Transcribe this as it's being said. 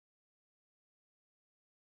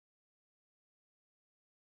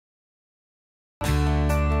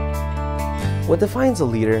What defines a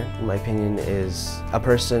leader, in my opinion, is a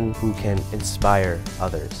person who can inspire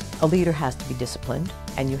others. A leader has to be disciplined,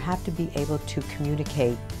 and you have to be able to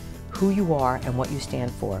communicate who you are and what you stand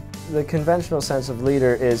for. The conventional sense of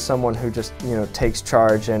leader is someone who just, takes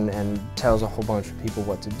charge and tells a whole bunch of people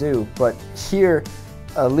what to do. But here,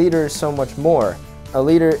 a leader is so much more. A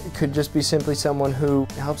leader could just be simply someone who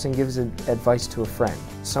helps and gives advice to a friend.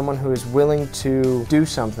 Someone who is willing to do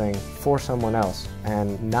something for someone else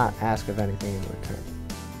and not ask of anything in return.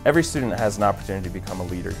 Every student has an opportunity to become a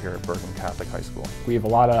leader here at Bergen Catholic High School. We have a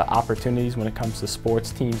lot of opportunities when it comes to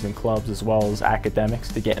sports teams and clubs as well as academics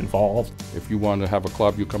to get involved. If you want to have a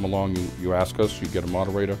club, you come along, you ask us, you get a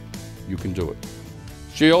moderator, you can do it.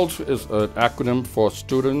 SHIELD is an acronym for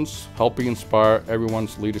Students Helping Inspire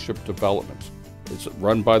Everyone's Leadership Development. It's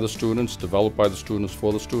run by the students, developed by the students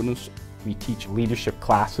for the students. We teach leadership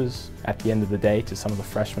classes at the end of the day to some of the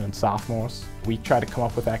freshmen and sophomores. We try to come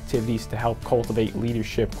up with activities to help cultivate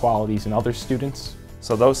leadership qualities in other students.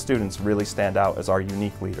 So those students really stand out as our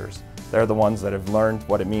unique leaders. They're the ones that have learned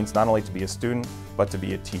what it means not only to be a student, but to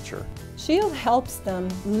be a teacher. SHIELD helps them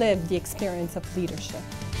live the experience of leadership.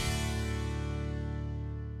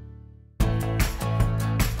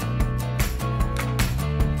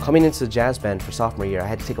 Coming into the jazz band for sophomore year, I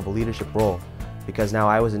had to take up a leadership role because now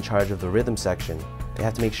I was in charge of the rhythm section. They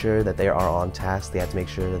have to make sure that they are on task. They have to make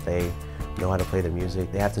sure that they know how to play their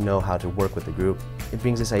music. They have to know how to work with the group. It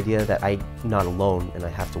brings this idea that I'm not alone and I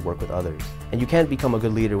have to work with others. And you can't become a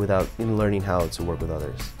good leader without learning how to work with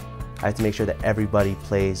others. I have to make sure that everybody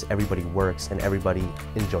plays, everybody works, and everybody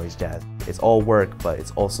enjoys jazz. It's all work, but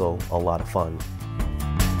it's also a lot of fun.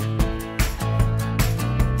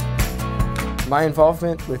 My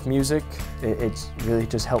involvement with music, it's really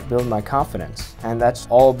just helped build my confidence. And that's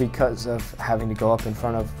all because of having to go up in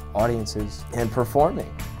front of audiences and performing.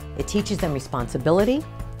 It teaches them responsibility,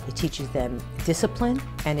 it teaches them discipline,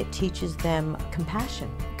 and it teaches them compassion.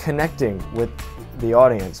 Connecting with the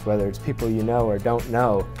audience, whether it's people you know or don't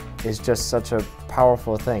know, is just such a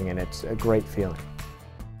powerful thing, and it's a great feeling.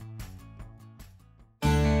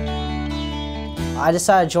 I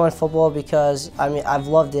decided to join football because, I've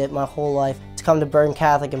loved it my whole life. To come to Bergen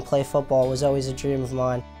Catholic and play football was always a dream of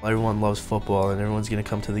mine. Everyone loves football and everyone's going to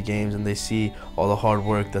come to the games and they see all the hard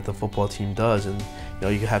work that the football team does, and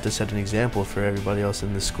you have to set an example for everybody else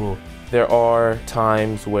in the school. There are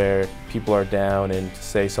times where people are down and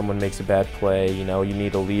say someone makes a bad play, you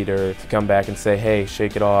need a leader to come back and say, hey,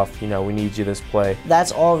 shake it off, we need you this play.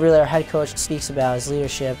 That's all really our head coach speaks about is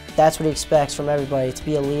leadership. That's what he expects from everybody, to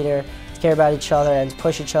be a leader, to care about each other and to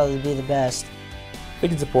push each other to be the best. I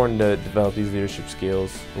think it's important to develop these leadership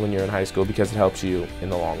skills when you're in high school because it helps you in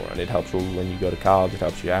the long run. It helps you when you go to college, it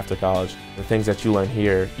helps you after college. The things that you learn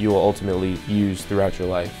here, you will ultimately use throughout your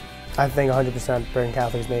life. I think 100% Bergen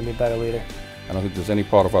Catholic has made me a better leader. I don't think there's any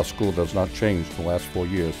part of our school that's not changed in the last 4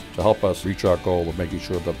 years to help us reach our goal of making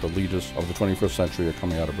sure that the leaders of the 21st century are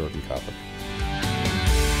coming out of Bergen Catholic.